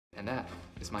And that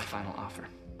is my final offer.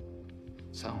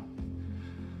 So,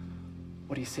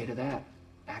 what do you say to that?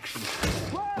 Action.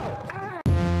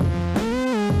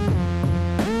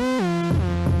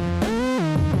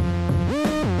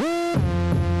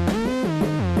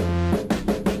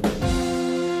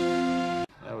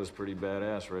 That was pretty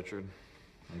badass, Richard.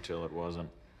 Until it wasn't.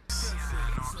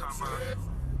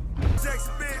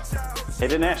 Hey,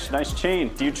 Dinesh, nice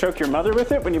chain. Do you choke your mother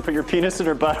with it when you put your penis in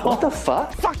her butthole? What the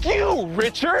fuck? Fuck you,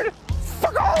 Richard!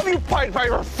 Fuck all of you Pied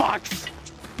Piper fucks!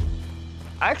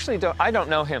 I don't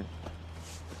know him.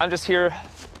 I'm just here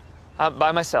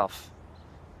by myself.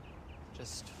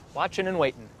 Just watching and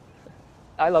waiting.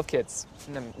 I love kids.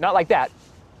 Not like that.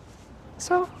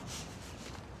 So?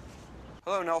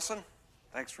 Hello, Nelson.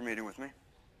 Thanks for meeting with me.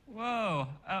 Whoa.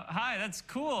 Hi, that's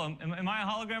cool. Am I a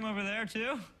hologram over there,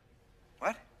 too?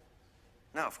 What?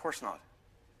 No, of course not.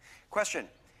 Question.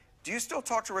 Do you still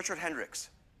talk to Richard Hendricks?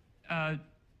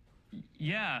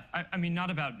 Yeah. I mean, not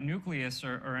about Nucleus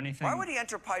or anything. Why would he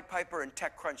enter Pied Piper and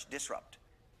TechCrunch Disrupt?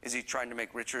 Is he trying to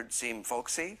make Richard seem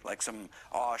folksy? Like some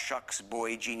aw shucks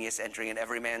boy genius entering an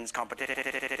everyman's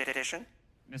competition?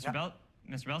 Mr.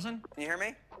 Belson? Can you hear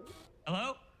me?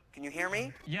 Hello? Can you hear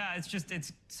me? Yeah,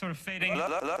 it's sort of fading.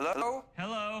 Hello?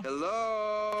 Hello?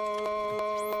 Hello?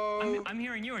 I'm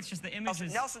hearing you. It's just the image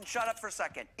is... Nelson, shut up for a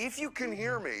second. If you can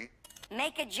hear me...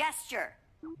 Make a gesture.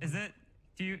 Is it...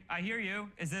 I hear you.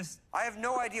 Is this... I have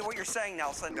no idea what you're saying,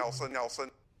 Nelson.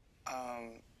 Nelson.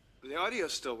 The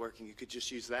audio's still working. You could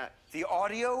just use that. The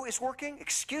audio is working?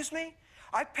 Excuse me?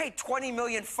 I paid $20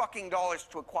 million fucking dollars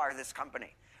to acquire this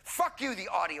company. Fuck you, the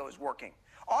audio is working.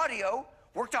 Audio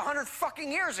worked 100 fucking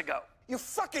years ago. You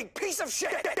fucking piece of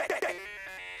shit!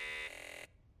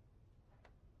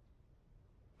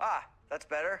 Ah, that's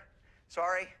better.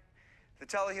 Sorry. The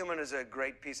telehuman is a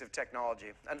great piece of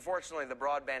technology. Unfortunately, the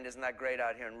broadband isn't that great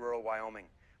out here in rural Wyoming.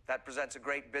 That presents a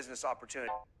great business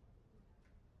opportunity.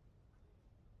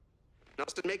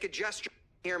 Nelson, make a gesture.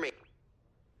 Hear me.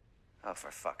 Oh,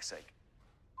 for fuck's sake.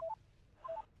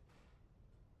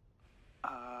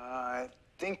 I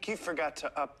think you forgot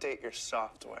to update your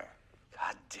software.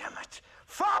 God damn it.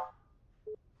 Fuck!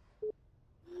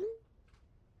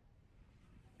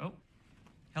 Oh.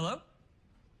 Hello?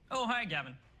 Oh, hi,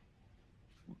 Gavin.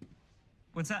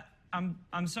 What's that?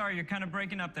 I'm sorry, you're kind of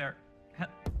breaking up there.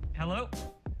 Hello?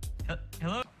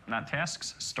 Hello? Not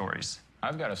tasks, stories.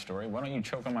 I've got a story. Why don't you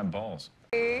choke on my balls?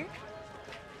 Hey,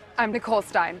 I'm Nicole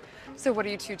Stein. So what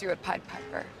do you two do at Pied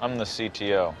Piper? I'm the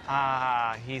CTO.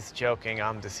 He's joking.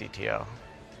 I'm the CTO.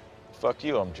 Fuck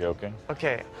you, I'm joking.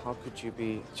 Okay. How could you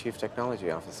be Chief Technology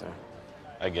Officer?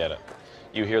 I get it.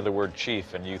 You hear the word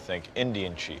chief and you think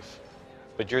Indian chief.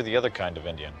 But you're the other kind of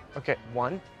Indian. Okay,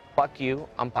 one, fuck you,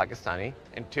 I'm Pakistani.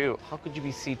 And two, how could you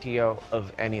be CTO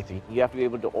of anything? You have to be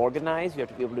able to organize, you have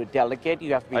to be able to delegate,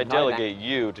 you have to be... I delegate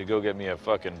you to go get me a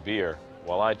fucking beer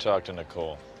while I talk to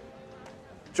Nicole.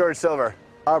 George Silver,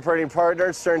 operating partner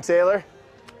at Stern Taylor.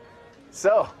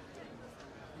 So,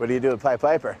 what do you do at Pied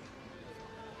Piper?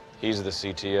 He's the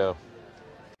CTO.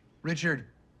 Richard,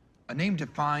 a name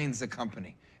defines a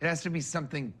company. It has to be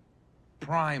something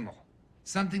primal,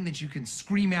 something that you can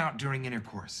scream out during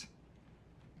intercourse.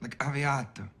 Like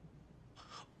aviato.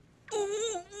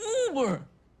 Uber.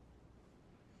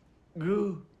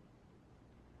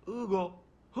 Ugo.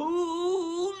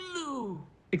 Hulu.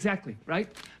 Exactly, right?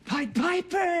 Pied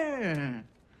Piper!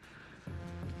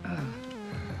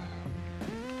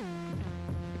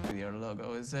 Your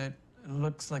logo, is it? It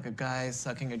looks like a guy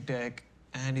sucking a dick,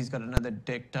 and he's got another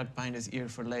dick tucked behind his ear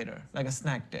for later, like a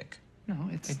snack dick. No,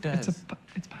 it does.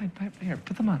 It's Pied Piper. Here,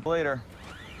 put them on. Later.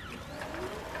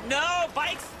 No,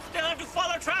 bikes still have to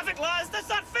follow traffic laws. That's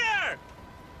not fair.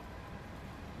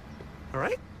 All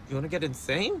right? You want to get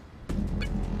insane?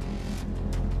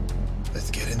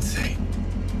 Let's get insane.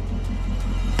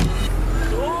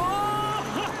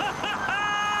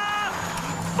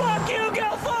 Fuck you,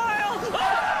 Guilfoyle!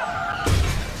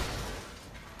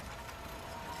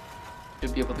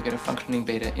 You'll be able to get a functioning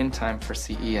beta in time for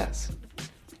CES.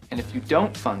 And if you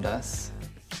don't fund us,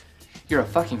 you're a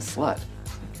fucking slut.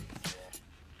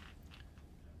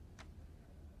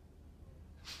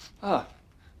 Ah,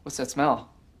 what's that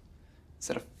smell? Is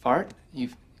that a fart? Are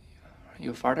you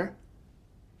a farter?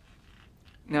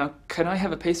 Now, can I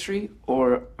have a pastry,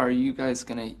 or are you guys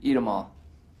gonna eat them all?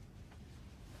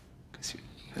 Because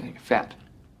you're fat.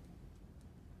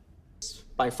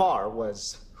 By far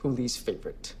was Hooli's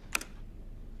favorite.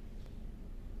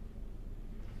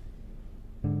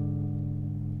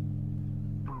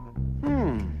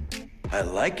 I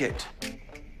like it.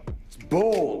 It's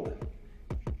bold.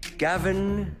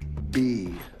 Gavin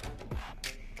B.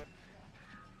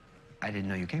 I I didn't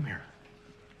know you came here.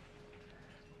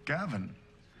 Gavin,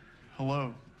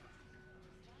 hello.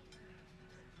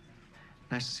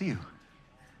 Nice to see you.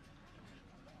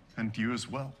 And you as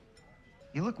well.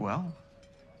 You look well.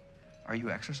 Are you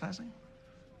exercising?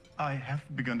 I have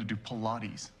begun to do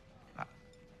Pilates. I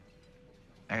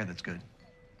hear that's good.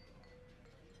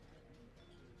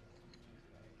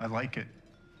 I like it.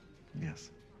 Yes.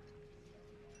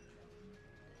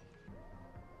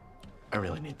 I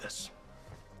really need this.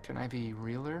 Can I be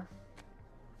realer?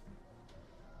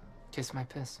 Kiss my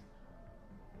piss.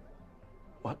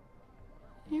 What?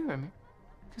 You heard me.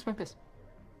 Kiss my piss.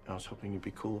 I was hoping you'd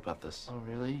be cool about this. Oh,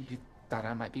 really? You thought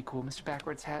I might be cool, Mr.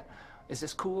 Backwards Hat? Is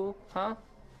this cool, huh?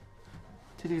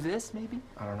 To do this, maybe?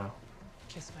 I don't know.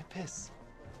 Kiss my piss.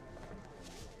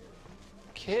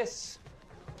 Kiss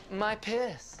my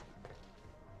piss.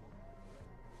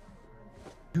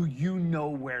 Do you know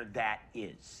where that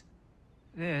is?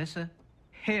 This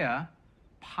here,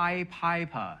 Pied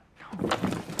Piper.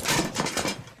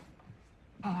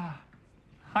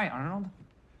 Hi, Arnold.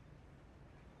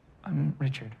 I'm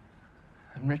Richard.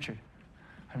 I'm Richard.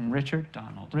 I'm Richard.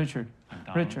 Donald. Richard. I'm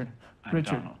Donald. Richard. I'm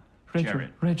Richard. Donald. Richard.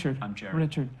 Jared. Richard. I'm Jared.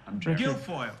 Richard. I'm Jared.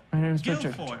 Guilfoyle. My name is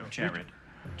Richard. Guilfoyle. Jared.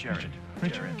 Jared.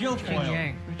 Richard. Guilfoyle. Jing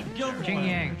Yang. Guilfoyle. Jing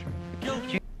Yang.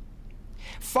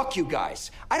 Fuck you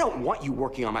guys. I don't want you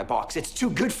working on my box. It's too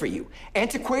good for you.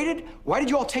 Antiquated? Why did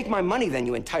you all take my money then,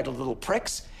 you entitled little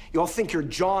pricks? You all think you're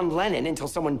John Lennon until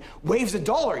someone waves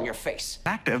 $1 in your face.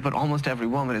 Attractive, but almost every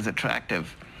woman is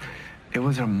attractive. It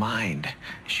was her mind.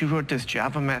 She wrote this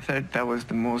Java method that was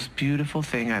the most beautiful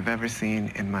thing I've ever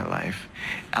seen in my life.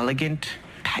 Elegant,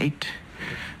 tight.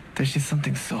 There's just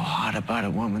something so hot about a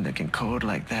woman that can code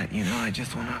like that, you know? I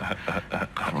just want to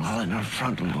crawl in her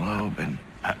frontal lobe and...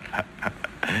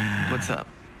 What's up?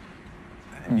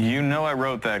 You know I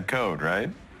wrote that code, right?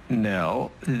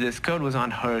 No, this code was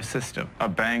on her system. A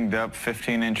banged-up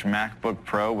 15-inch MacBook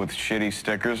Pro with shitty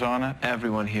stickers on it?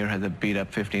 Everyone here has a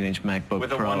beat-up 15-inch MacBook With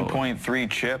Pro. a 1.3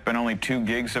 chip and only 2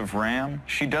 gigs of RAM?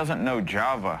 She doesn't know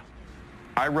Java.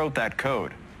 I wrote that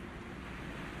code.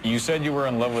 You said you were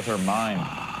in love with her mind.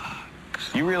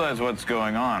 You realize what's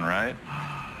going on, right?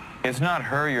 It's not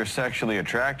her you're sexually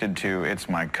attracted to, it's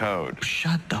my code.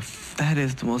 Shut the that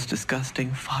is the most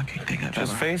disgusting fucking thing I've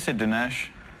Just ever... face it, Dinesh.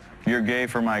 You're gay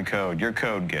for my code. You're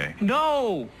code gay.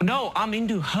 No, I'm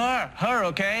into her,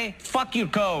 okay? Fuck your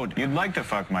code. You'd like to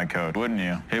fuck my code, wouldn't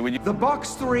you? Hey, would you... The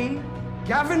Box 3,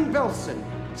 Gavin Belson,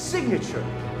 Signature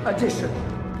Edition.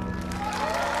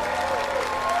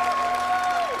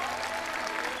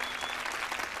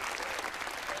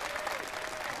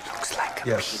 Looks like a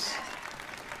penis.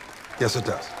 Yes, it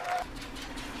does.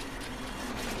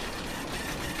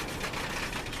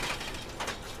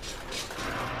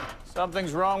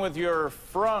 Something's wrong with your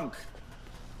frunk.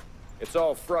 It's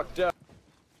all frucked up.